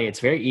the Valley, it's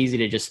very easy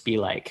to just be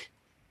like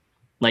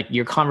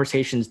your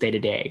conversations day to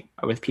day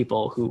are with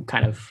people who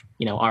kind of,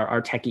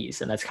 are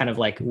techies. And that's kind of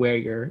like where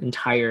your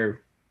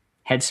entire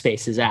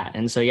headspace is at.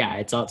 And so, yeah,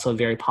 it's also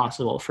very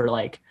possible for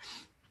like,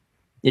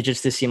 it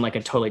just to seem like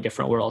a totally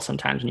different world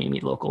sometimes when you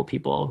meet local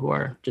people who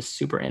are just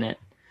super in it.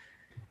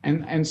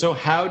 And so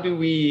how do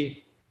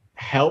we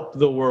help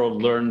the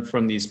world learn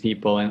from these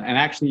people and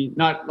actually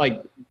not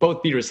like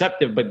both be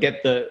receptive, but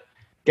get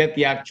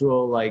the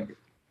actual, like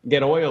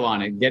get oil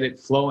on it, get it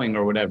flowing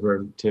or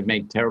whatever, to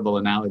make terrible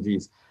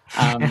analogies.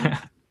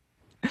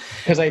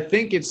 Because I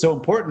think it's so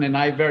important. And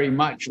I very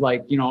much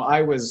like,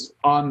 I was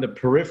on the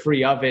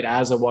periphery of it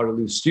as a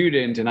Waterloo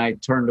student, and I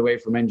turned away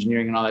from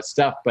engineering and all that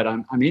stuff, but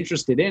I'm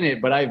interested in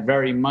it, but I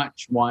very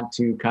much want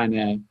to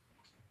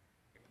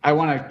I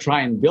want to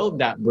try and build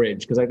that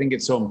bridge because I think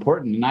it's so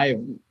important, and I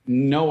have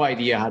no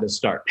idea how to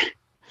start.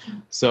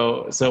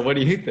 So what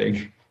do you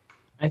think?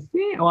 I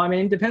think,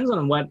 it depends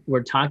on what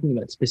we're talking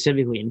about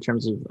specifically in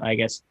terms of, I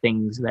guess,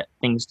 things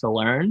to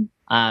learn.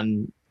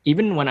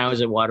 even when I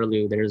was at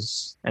Waterloo,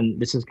 and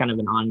this is kind of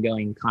an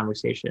ongoing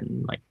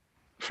conversation, like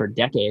for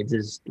decades,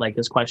 is like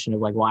this question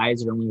of like, why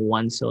is there only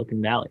one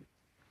Silicon Valley?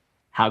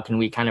 How can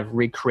we kind of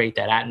recreate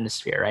that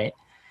atmosphere, right?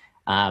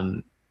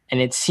 And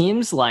it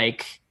seems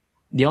like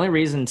the only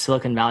reason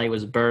Silicon Valley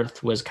was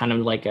birthed was kind of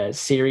like a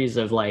series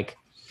of like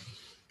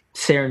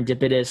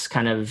serendipitous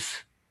kind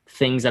of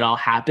things that all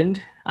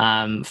happened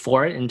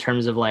for it, in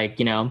terms of like,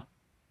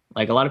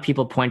 like a lot of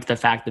people point to the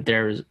fact that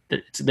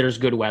there's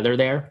good weather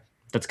there.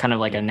 That's kind of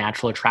like a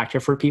natural attractor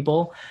for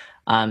people.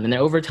 And then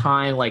over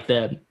time, like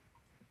the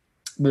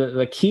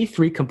key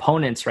three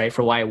components, right,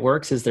 for why it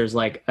works is there's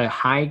like a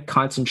high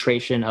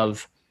concentration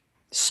of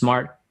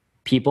smart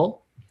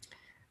people.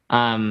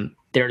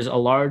 There's a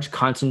large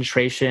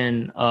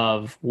concentration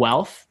of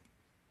wealth.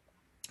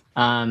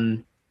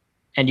 And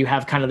you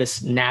have kind of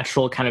this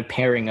natural kind of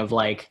pairing of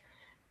like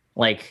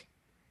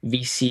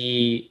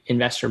VC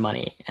investor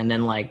money, and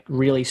then like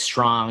really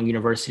strong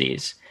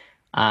universities.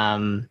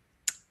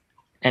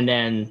 And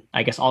then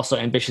I guess also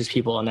ambitious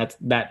people. And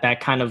that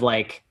kind of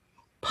like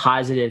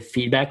positive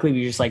feedback loop.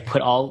 You just like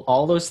put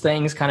all those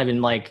things kind of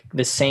in like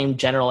the same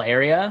general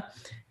area,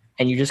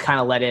 and you just kind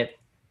of let it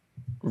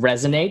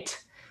resonate.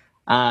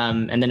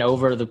 And then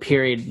over the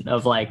period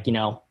of like,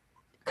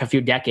 a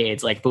few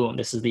decades, like boom,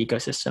 this is the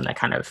ecosystem that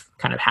kind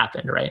of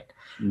happened. Right.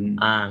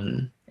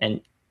 Mm-hmm.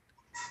 And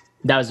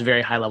that was a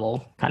very high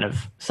level kind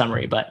of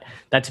summary, but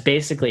that's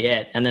basically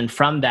it. And then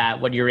from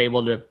that, what you're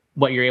able to,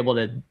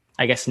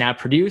 I guess, now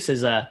produce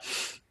is a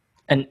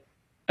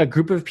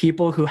group of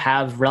people who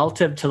have,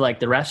 relative to like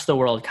the rest of the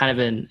world, kind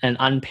of an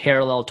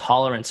unparalleled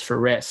tolerance for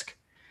risk.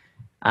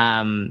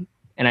 And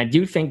I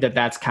do think that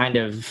that's kind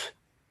of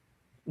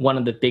one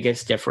of the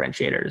biggest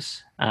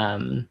differentiators.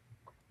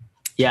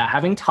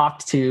 Having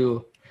talked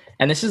to,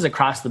 and this is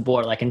across the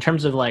board, like in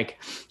terms of like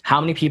how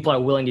many people are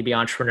willing to be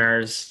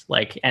entrepreneurs,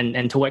 like,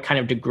 and to what kind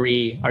of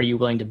degree are you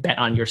willing to bet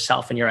on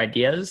yourself and your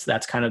ideas?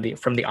 That's kind of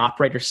from the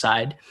operator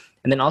side.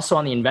 And then also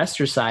on the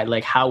investor side,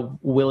 like how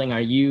willing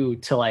are you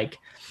to like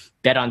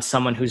bet on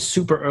someone who's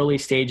super early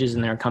stages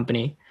in their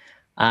company?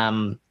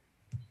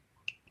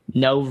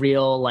 No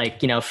real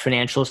like,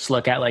 financials to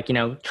look at, like,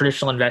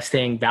 traditional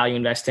investing, value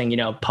investing,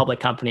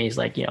 public companies,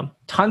 like,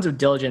 tons of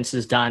diligence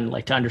is done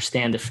like to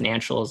understand the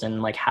financials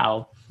and like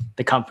how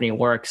the company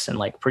works, and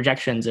like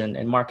projections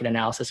and market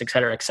analysis, et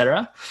cetera, et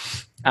cetera.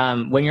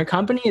 When your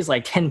company is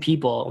like 10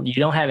 people, you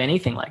don't have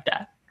anything like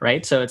that.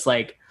 Right. So it's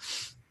like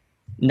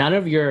none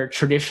of your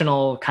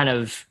traditional kind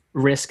of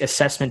risk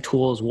assessment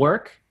tools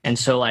work. And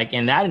so like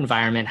in that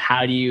environment,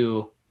 how do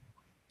you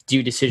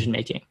do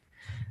decision-making?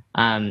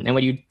 And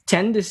what you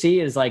tend to see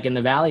is like in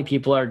the Valley,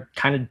 people are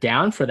kind of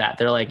down for that.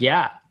 They're like,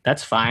 yeah,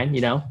 that's fine.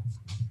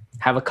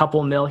 Have a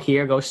couple mil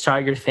here, go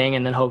start your thing.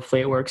 And then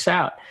hopefully it works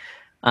out.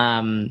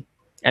 And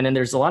then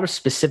there's a lot of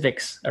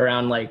specifics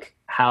around like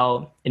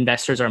how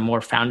investors are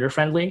more founder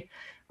friendly,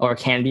 or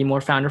can be more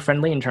founder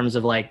friendly, in terms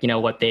of like,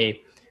 what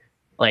they,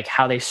 like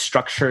how they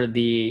structure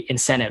the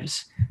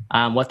incentives,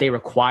 what they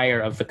require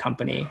of the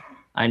company,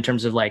 in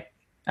terms of like,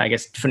 I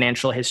guess,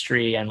 financial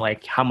history, and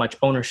like how much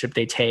ownership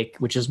they take,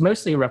 which is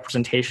mostly a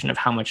representation of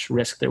how much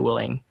risk they're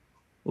willing,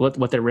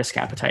 what their risk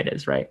appetite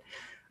is. Right.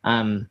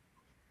 And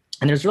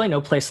there's really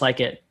no place like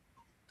it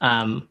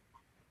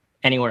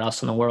anywhere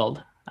else in the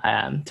world,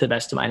 to the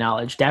best of my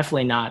knowledge.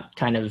 Definitely not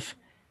kind of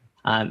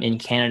in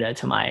Canada,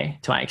 to my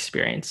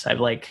experience. I've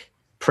like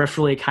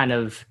peripherally kind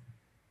of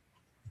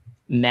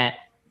met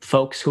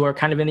folks who are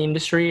kind of in the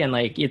industry, and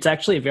like it's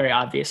actually very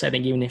obvious. I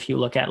think even if you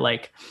look at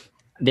like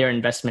their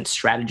investment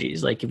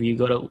strategies, like if you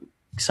go to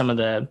some of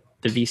the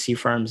VC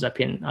firms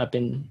up in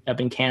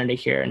Canada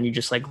here, and you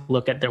just like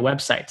look at their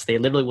websites, they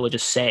literally will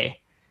just say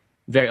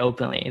very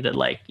openly that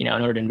like, in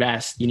order to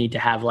invest, you need to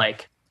have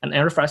like, in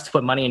order for us to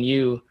put money in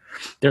you,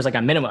 there's like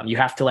a minimum. You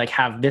have to like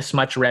have this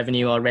much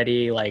revenue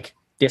already, like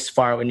this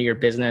far into your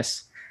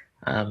business.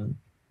 And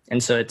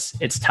so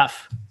it's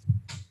tough.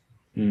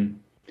 Mm.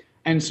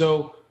 And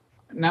so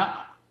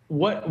now,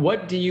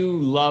 what do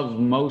you love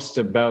most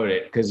about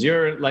it? Because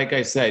you're, like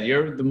I said,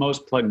 you're the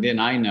most plugged in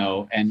I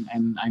know, and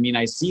I mean,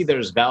 I see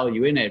there's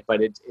value in it,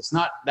 but it's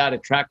not that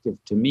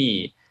attractive to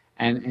me.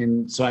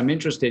 And so I'm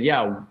interested.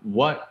 Yeah,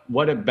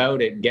 what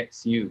about it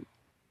gets you?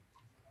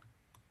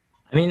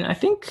 I mean, I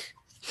think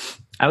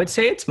I would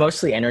say it's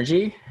mostly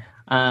energy,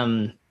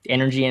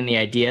 energy and the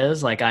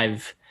ideas. Like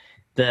and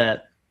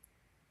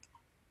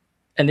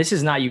this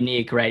is not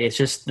unique, right? It's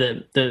just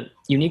the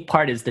unique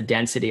part is the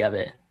density of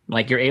it.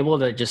 Like you're able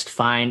to just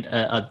find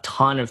a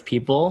ton of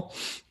people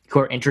who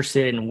are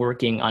interested in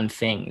working on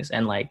things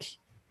and like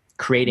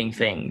creating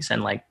things,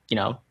 and like,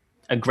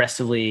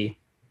 aggressively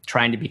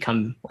trying to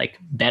become like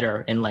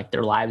better in like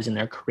their lives and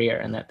their career.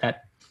 And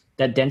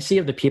that density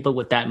of the people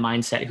with that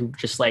mindset, who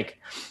just like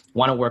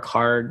want to work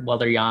hard while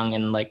they're young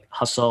and like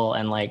hustle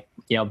and like,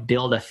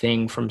 build a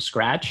thing from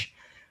scratch.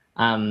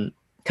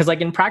 Cause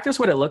like in practice,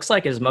 what it looks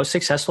like is most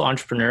successful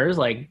entrepreneurs,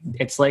 like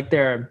it's like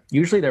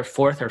usually their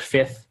fourth or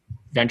fifth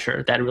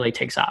venture that really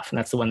takes off. And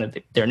that's the one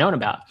that they're known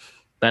about.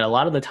 But a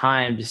lot of the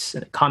times,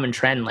 common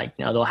trend, like,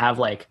 they'll have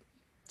like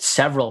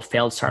several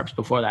failed startups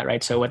before that,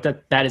 right? So what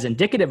that is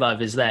indicative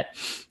of is that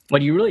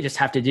what you really just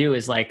have to do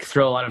is like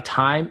throw a lot of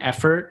time,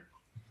 effort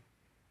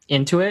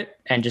into it,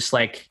 and just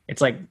like,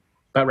 it's like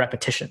about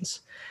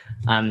repetitions,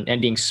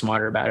 and being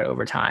smarter about it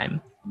over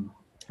time.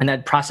 And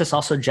that process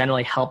also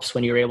generally helps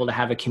when you're able to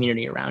have a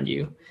community around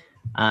you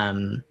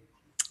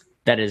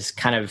that is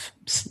kind of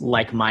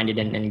like-minded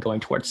and going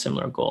towards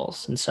similar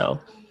goals. And so,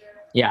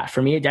 yeah,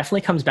 for me, it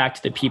definitely comes back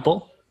to the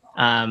people.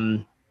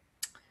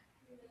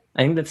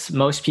 I think that's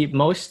most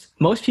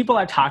people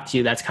I've talked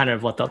to, that's kind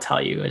of what they'll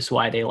tell you is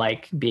why they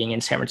like being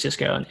in San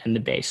Francisco and the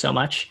Bay so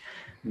much.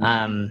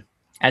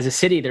 As a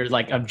city, there's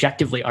like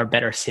objectively are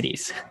better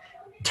cities.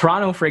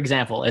 Toronto, for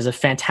example, is a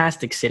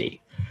fantastic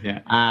city. Yeah.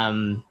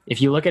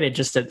 If you look at it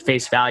just at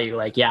face value,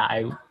 like,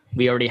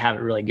 we already have it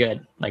really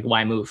good. Like,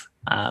 why move?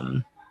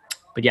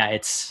 But yeah,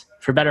 it's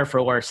for better or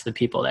for worse, the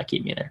people that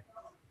keep me there.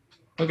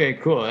 Okay,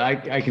 cool. I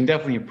can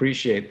definitely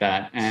appreciate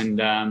that.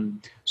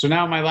 And so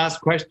now my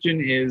last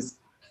question is,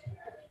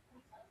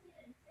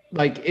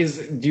 like,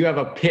 do you have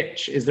a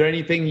pitch? Is there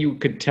anything you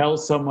could tell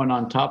someone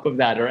on top of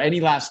that, or any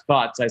last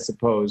thoughts, I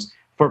suppose,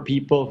 for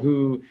people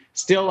who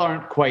still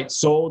aren't quite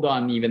sold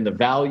on even the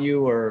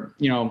value, or,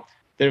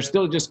 they're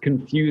still just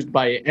confused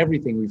by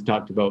everything we've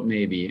talked about,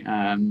 maybe?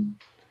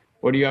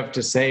 What do you have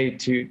to say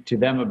to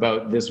them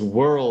about this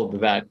world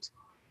that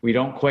we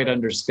don't quite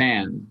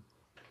understand?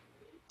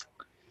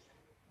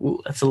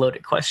 Ooh, that's a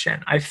loaded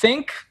question. I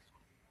think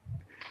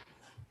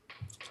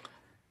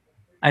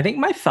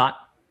my thought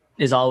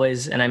is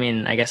always, and I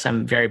mean, I guess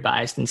I'm very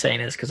biased in saying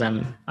this because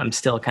I'm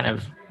still kind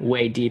of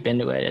way deep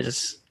into it,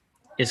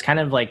 is kind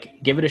of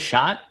like, give it a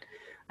shot.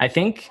 I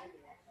think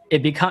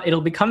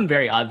it'll become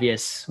very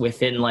obvious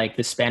within like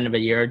the span of a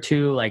year or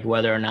two, like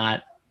whether or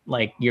not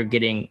like you're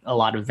getting a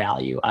lot of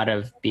value out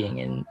of being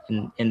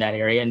in that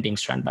area and being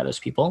surrounded by those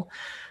people.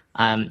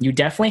 You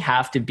definitely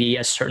have to be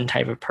a certain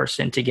type of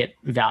person to get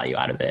value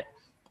out of it.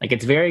 Like,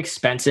 it's very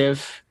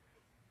expensive.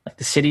 Like,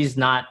 the city's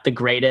not the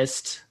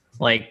greatest.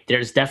 Like,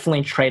 there's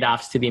definitely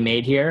trade-offs to be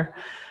made here.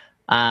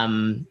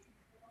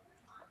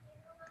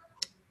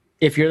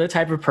 If you're the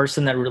type of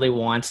person that really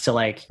wants to,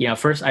 like,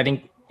 first, I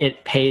think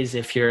it pays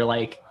if you're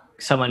like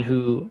someone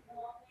who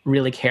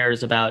really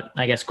cares about,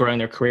 I guess, growing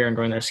their career and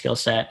growing their skill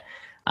set.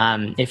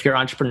 If you're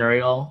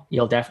entrepreneurial,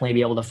 you'll definitely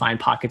be able to find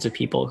pockets of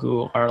people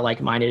who are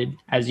like-minded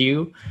as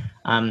you.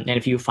 And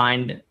if you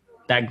find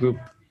that group,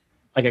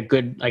 like a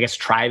good, I guess,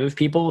 tribe of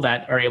people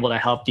that are able to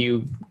help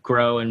you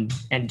grow and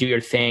do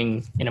your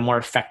thing in a more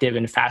effective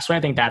and fast way,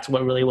 I think that's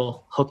what really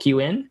will hook you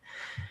in.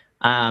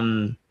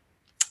 And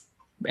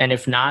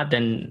if not,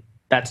 then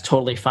that's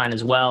totally fine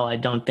as well. I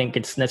don't think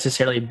it's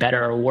necessarily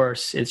better or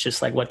worse. It's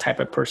just like, what type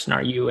of person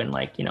are you, and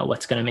like,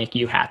 what's going to make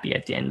you happy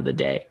at the end of the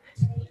day.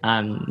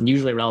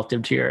 Usually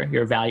relative to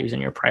your values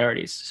and your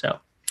priorities. So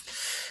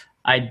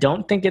I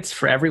don't think it's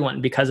for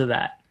everyone because of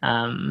that.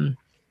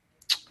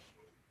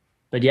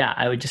 But yeah,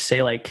 I would just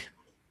say, like,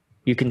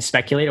 you can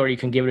speculate or you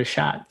can give it a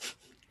shot,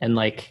 and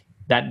like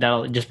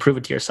that'll just prove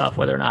it to yourself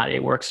whether or not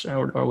it works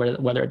or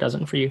whether it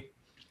doesn't for you.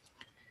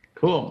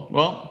 Cool.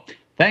 Well,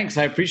 thanks.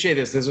 I appreciate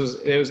this.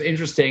 It was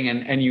interesting,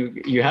 and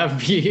you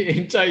have me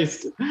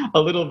enticed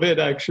a little bit,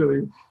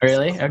 actually.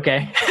 Really?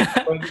 Okay.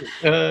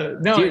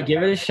 No, dude,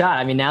 give it a shot.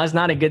 I mean, now is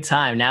not a good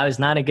time.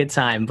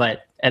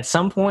 But at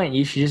some point,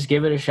 you should just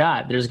give it a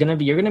shot. You're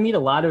gonna meet a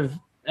lot of.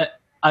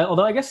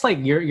 Although I guess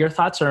like your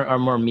thoughts are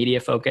more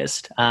media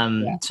focused.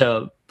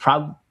 So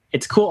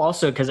it's cool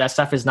also because that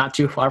stuff is not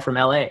too far from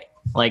LA.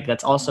 Like,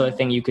 that's also a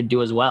thing you could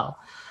do as well.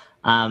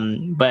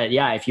 But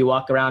yeah, if you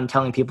walk around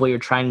telling people you're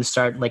trying to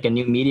start like a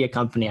new media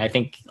company, I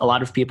think a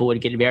lot of people would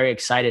get very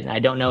excited. And I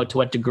don't know to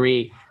what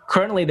degree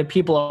currently the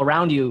people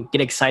around you get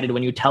excited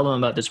when you tell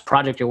them about this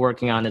project you're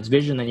working on, this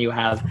vision that you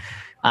have.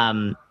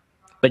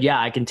 But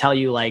yeah, I can tell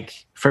you,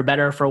 like, for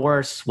better or for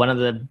worse, one of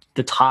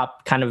the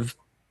top kind of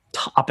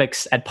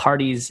topics at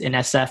parties in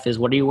SF is,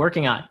 what are you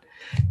working on?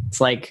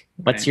 It's like,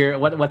 what's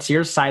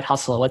your side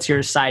hustle? What's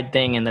your side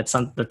thing? And that's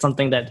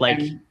something that like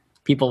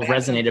people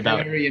resonate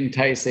about. Very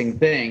enticing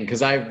thing,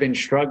 because I've been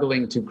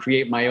struggling to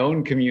create my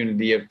own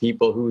community of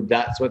people who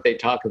that's what they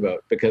talk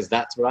about, because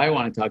that's what I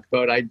want to talk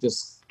about. I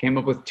just came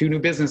up with 2 new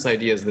business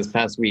ideas this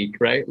past week,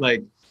 right?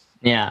 Like,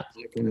 yeah,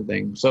 that kind of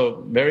thing.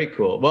 So very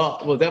cool.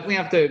 Well, we'll definitely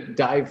have to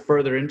dive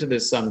further into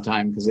this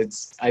sometime,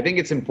 because I think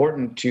it's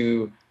important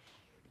to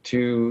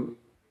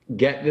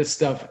get this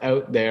stuff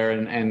out there,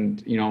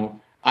 and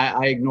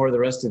I ignore the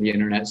rest of the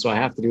internet, so I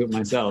have to do it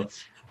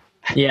myself.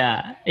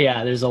 Yeah.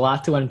 There's a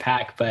lot to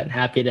unpack, but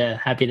happy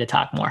to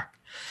talk more.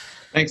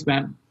 Thanks,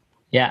 man.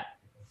 Yeah,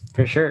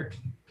 for sure.